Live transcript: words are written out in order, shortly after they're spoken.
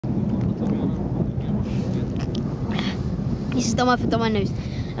This is Dollman for Dinos.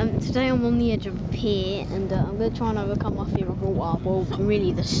 Today I'm on the edge of a pier and I'm going to try and overcome my fear of water. Well,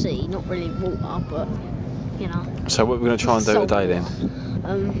 really the sea, not really water, but you know. So what we're going to try and do today then?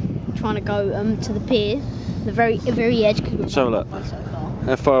 Trying to go to the pier, the very edge. So look,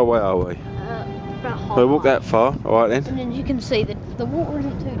 how far away are we? About half. So walk that far, alright then? And then you can see that the water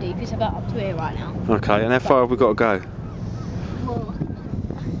isn't too deep, it's about up to here right now. Okay, and how far have we got to go? Well,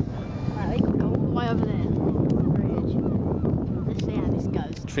 right, we can go all the way over there. Let's see how this goes.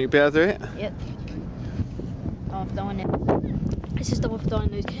 Do you think you'll be able to do it? Yep. Oh, I've done it. This is Dollman for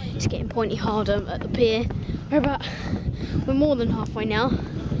Dinos. It's getting pointy hard at the pier. We're more than halfway now.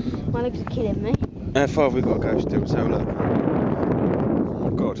 My legs are killing me. How far have we got to go still? So look.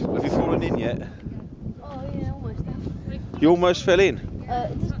 Oh God, have you fallen in yet? Oh yeah, almost. You almost fell in? It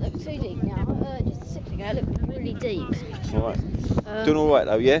doesn't look too deep now. Just a second ago it looked really deep. Alright. Doing alright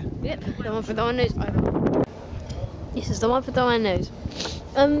though, yeah? Yep, Dollman for Dinos. Over. This is Dollman for Dinos.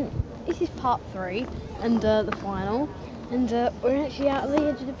 This is part 3 and the final. And we're actually out of the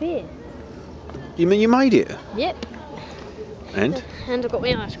edge of the pier. You mean you made it? Yep. And? And I've got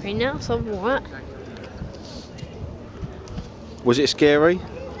my ice cream now, so I'm alright. Was it scary?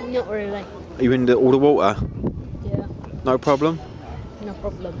 Not really. Are you in all the water? Yeah. No problem? No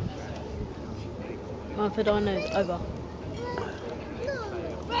problem. Dollman for Dinos, over.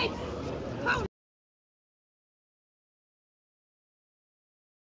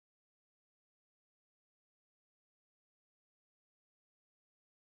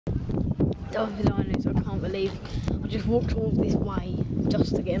 Dollman for Dinos, I can't believe I just walked all this way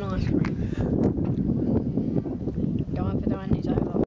just to get an ice cream. Dollman for Dinos, over.